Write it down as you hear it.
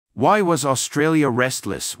Why was Australia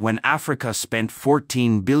restless when Africa spent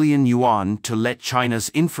 14 billion yuan to let China's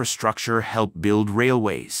infrastructure help build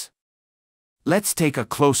railways? Let's take a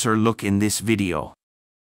closer look in this video.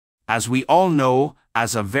 As we all know,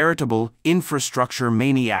 as a veritable infrastructure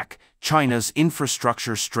maniac, China's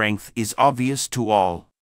infrastructure strength is obvious to all.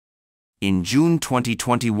 In June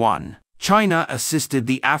 2021, China assisted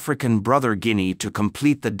the African brother Guinea to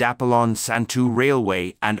complete the Dapilon-Santou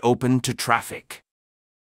railway and open to traffic.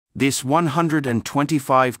 This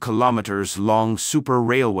 125 kilometers long super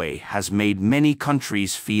railway has made many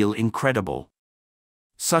countries feel incredible.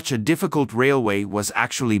 Such a difficult railway was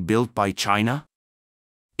actually built by China?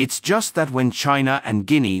 It's just that when China and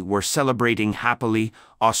Guinea were celebrating happily,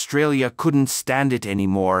 Australia couldn't stand it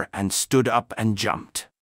anymore and stood up and jumped.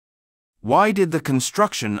 Why did the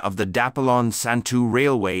construction of the Dapilon-Santou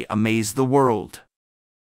railway amaze the world?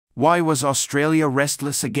 Why was Australia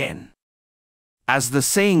restless again? As the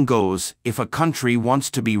saying goes, if a country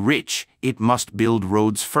wants to be rich, it must build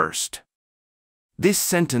roads first. This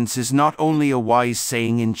sentence is not only a wise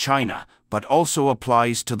saying in China, but also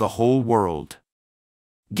applies to the whole world.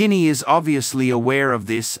 Guinea is obviously aware of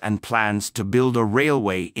this and plans to build a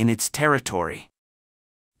railway in its territory.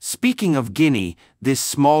 Speaking of Guinea, this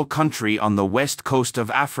small country on the west coast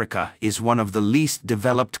of Africa is one of the least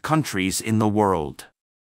developed countries in the world.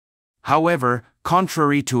 However,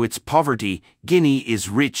 contrary to its poverty, Guinea is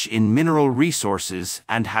rich in mineral resources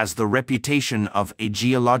and has the reputation of a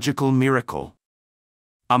geological miracle.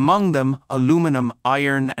 Among them, aluminum,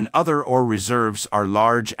 iron, and other ore reserves are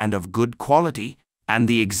large and of good quality, and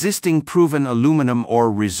the existing proven aluminum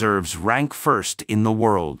ore reserves rank first in the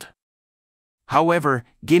world. However,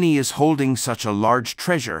 Guinea is holding such a large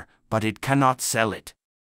treasure, but it cannot sell it.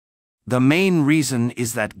 The main reason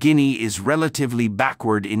is that Guinea is relatively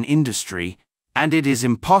backward in industry, and it is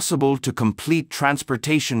impossible to complete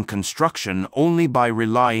transportation construction only by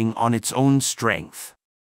relying on its own strength.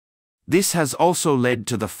 This has also led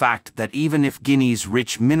to the fact that even if Guinea's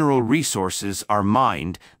rich mineral resources are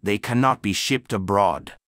mined, they cannot be shipped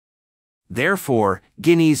abroad. Therefore,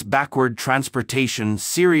 Guinea's backward transportation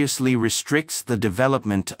seriously restricts the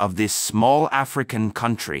development of this small African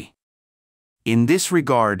country. In this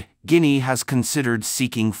regard, Guinea has considered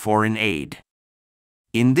seeking foreign aid.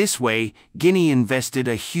 In this way, Guinea invested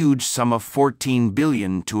a huge sum of 14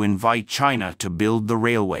 billion to invite China to build the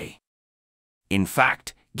railway. In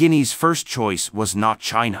fact, Guinea's first choice was not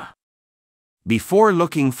China. Before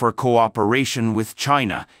looking for cooperation with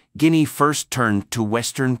China, Guinea first turned to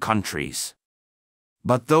Western countries.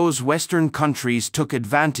 But those Western countries took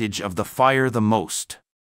advantage of the fire the most.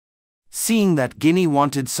 Seeing that Guinea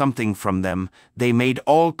wanted something from them, they made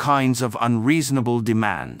all kinds of unreasonable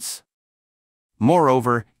demands.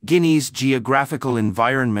 Moreover, Guinea's geographical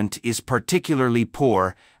environment is particularly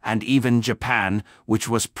poor, and even Japan, which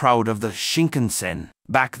was proud of the Shinkansen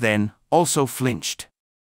back then, also flinched.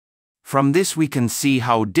 From this we can see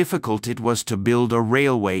how difficult it was to build a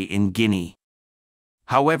railway in Guinea.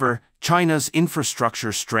 However, China's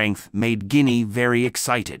infrastructure strength made Guinea very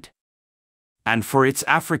excited. And for its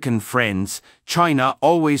African friends, China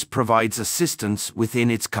always provides assistance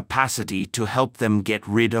within its capacity to help them get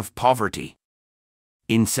rid of poverty.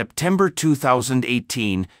 In September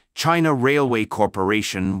 2018, China Railway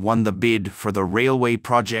Corporation won the bid for the railway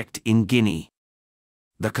project in Guinea.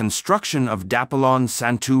 The construction of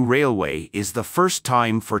Dapilon-Santou Railway is the first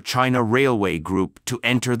time for China Railway Group to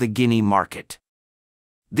enter the Guinea market.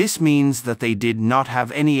 This means that they did not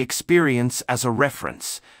have any experience as a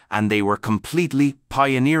reference, and they were completely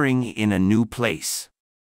pioneering in a new place.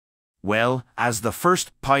 Well, as the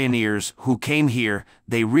first pioneers who came here,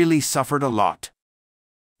 they really suffered a lot.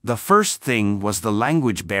 The first thing was the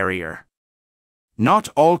language barrier. Not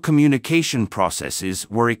all communication processes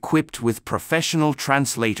were equipped with professional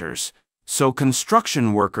translators, so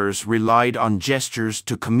construction workers relied on gestures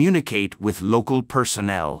to communicate with local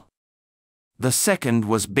personnel. The second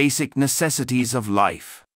was basic necessities of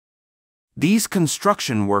life. These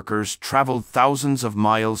construction workers traveled thousands of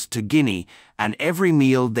miles to Guinea, and every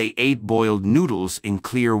meal they ate boiled noodles in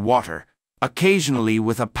clear water, occasionally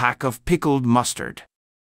with a pack of pickled mustard.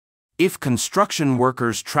 If construction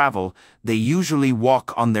workers travel, they usually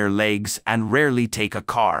walk on their legs and rarely take a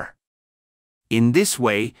car. In this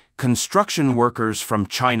way, construction workers from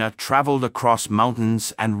China traveled across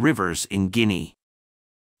mountains and rivers in Guinea.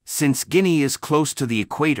 Since Guinea is close to the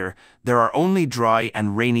equator, there are only dry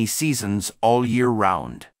and rainy seasons all year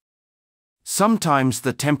round. Sometimes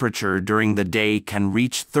the temperature during the day can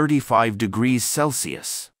reach 35 degrees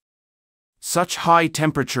Celsius. Such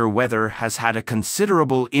high-temperature weather has had a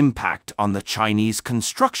considerable impact on the Chinese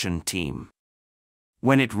construction team.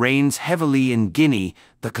 When it rains heavily in Guinea,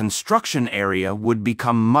 the construction area would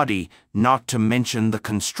become muddy, not to mention the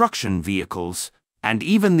construction vehicles, and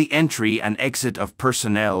even the entry and exit of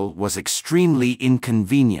personnel was extremely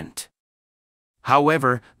inconvenient.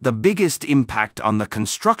 However, the biggest impact on the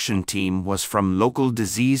construction team was from local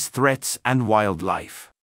disease threats and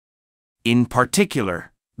wildlife. In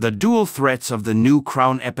particular, the dual threats of the new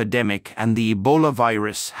crown epidemic and the Ebola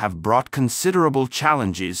virus have brought considerable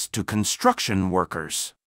challenges to construction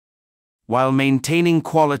workers. While maintaining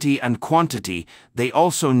quality and quantity, they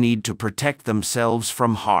also need to protect themselves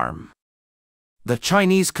from harm. The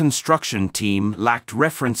Chinese construction team lacked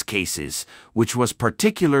reference cases, which was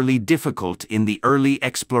particularly difficult in the early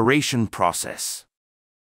exploration process.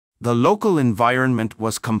 The local environment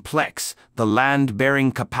was complex, the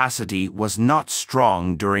land-bearing capacity was not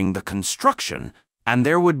strong during the construction, and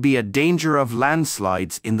there would be a danger of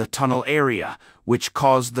landslides in the tunnel area, which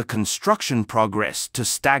caused the construction progress to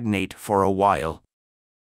stagnate for a while.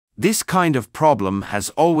 This kind of problem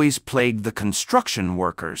has always plagued the construction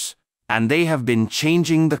workers, and they have been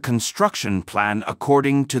changing the construction plan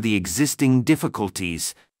according to the existing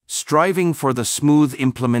difficulties, striving for the smooth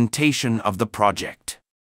implementation of the project.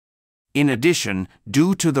 In addition,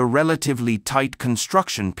 due to the relatively tight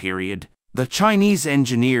construction period, the Chinese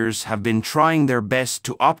engineers have been trying their best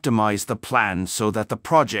to optimize the plan so that the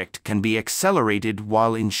project can be accelerated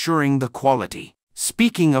while ensuring the quality.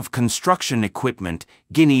 Speaking of construction equipment,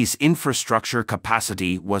 Guinea's infrastructure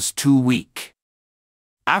capacity was too weak.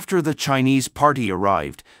 After the Chinese party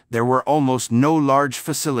arrived, there were almost no large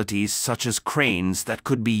facilities such as cranes that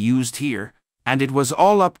could be used here, and it was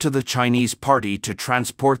all up to the Chinese party to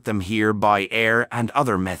transport them here by air and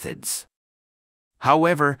other methods.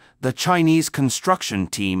 However, the Chinese construction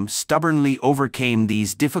team stubbornly overcame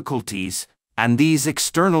these difficulties, and these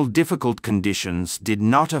external difficult conditions did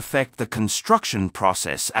not affect the construction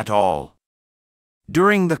process at all.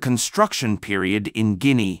 During the construction period in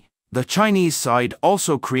Guinea, the Chinese side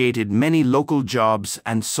also created many local jobs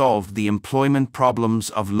and solved the employment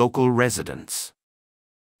problems of local residents.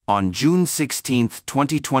 On June 16,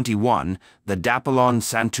 2021, the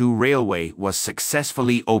Dapilon-Santou railway was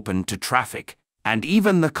successfully opened to traffic, and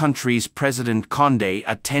even the country's President Condé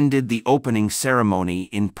attended the opening ceremony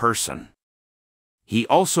in person. He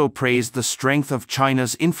also praised the strength of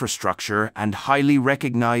China's infrastructure and highly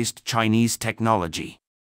recognized Chinese technology.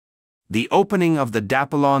 The opening of the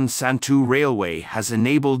Dapilon-Santou railway has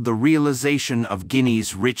enabled the realization of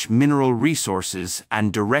Guinea's rich mineral resources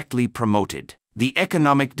and directly promoted the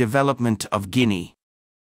economic development of Guinea.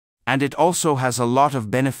 And it also has a lot of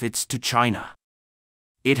benefits to China.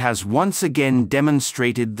 It has once again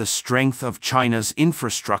demonstrated the strength of China's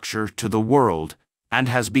infrastructure to the world, and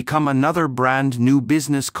has become another brand new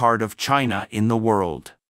business card of China in the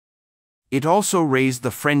world. It also raised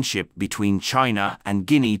the friendship between China and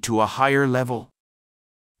Guinea to a higher level.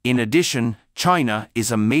 In addition, China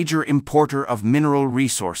is a major importer of mineral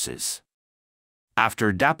resources.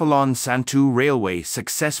 After Dapilon-Santou Railway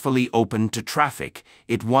successfully opened to traffic,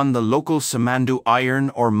 it won the local Samandu iron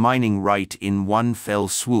ore mining right in one fell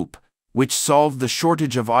swoop, which solved the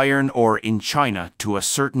shortage of iron ore in China to a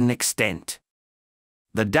certain extent.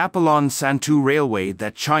 The Dapilon-Santou Railway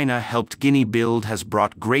that China helped Guinea build has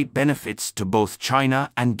brought great benefits to both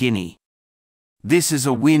China and Guinea. This is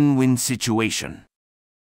a win-win situation.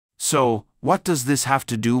 So, what does this have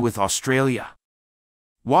to do with Australia?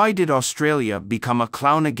 Why did Australia become a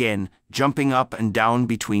clown again, jumping up and down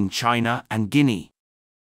between China and Guinea?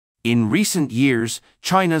 In recent years,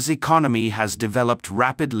 China's economy has developed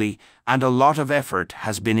rapidly, and a lot of effort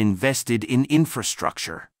has been invested in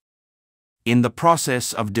infrastructure. In the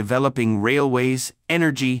process of developing railways,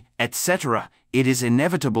 energy, etc., it is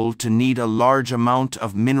inevitable to need a large amount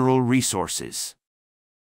of mineral resources.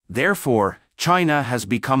 Therefore, China has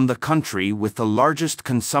become the country with the largest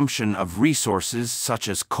consumption of resources such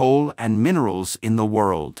as coal and minerals in the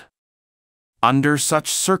world. Under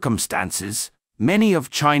such circumstances, many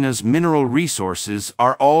of China's mineral resources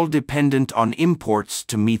are all dependent on imports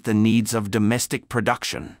to meet the needs of domestic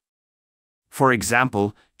production. For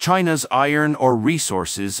example, China's iron ore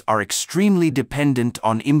resources are extremely dependent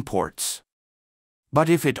on imports. But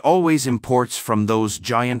if it always imports from those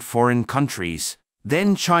giant foreign countries,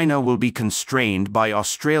 then China will be constrained by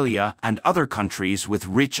Australia and other countries with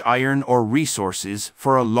rich iron ore resources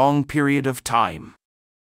for a long period of time.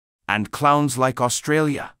 And clowns like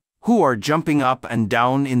Australia, who are jumping up and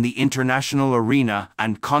down in the international arena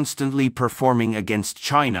and constantly performing against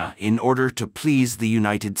China in order to please the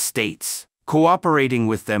United States. Cooperating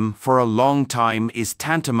with them for a long time is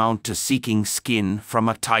tantamount to seeking skin from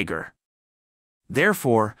a tiger.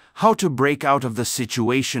 Therefore, how to break out of the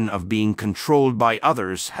situation of being controlled by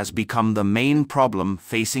others has become the main problem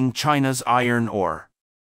facing China's iron ore.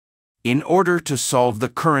 In order to solve the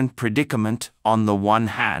current predicament, on the one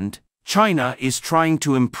hand, China is trying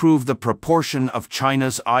to improve the proportion of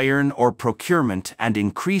China's iron ore procurement and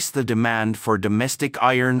increase the demand for domestic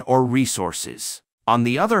iron ore resources. On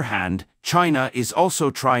the other hand, China is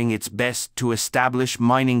also trying its best to establish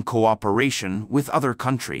mining cooperation with other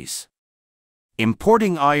countries.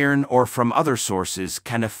 Importing iron ore from other sources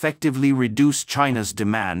can effectively reduce China's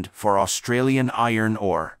demand for Australian iron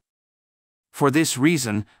ore. For this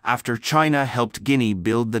reason, after China helped Guinea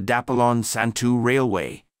build the Dapilon-Santou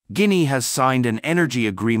railway, Guinea has signed an energy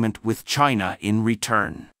agreement with China in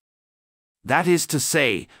return. That is to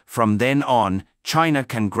say, from then on, China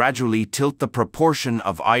can gradually tilt the proportion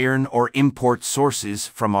of iron ore import sources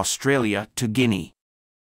from Australia to Guinea.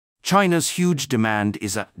 China's huge demand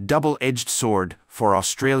is a double-edged sword for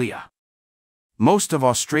Australia. Most of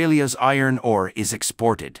Australia's iron ore is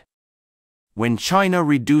exported. When China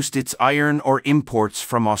reduced its iron ore imports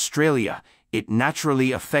from Australia, it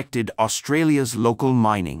naturally affected Australia's local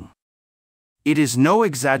mining. It is no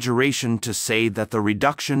exaggeration to say that the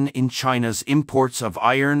reduction in China's imports of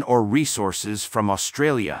iron ore resources from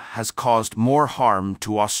Australia has caused more harm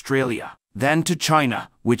to Australia than to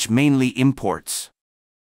China, which mainly imports.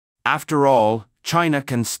 After all, China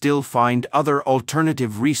can still find other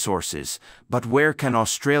alternative resources, but where can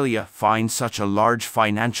Australia find such a large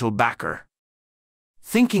financial backer?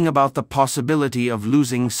 Thinking about the possibility of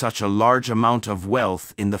losing such a large amount of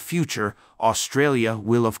wealth in the future, Australia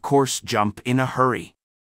will of course jump in a hurry.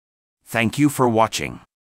 Thank you for watching.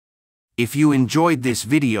 If you enjoyed this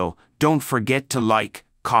video, don't forget to like,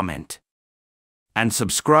 comment, and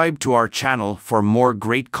subscribe to our channel for more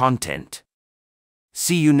great content.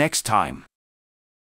 See you next time.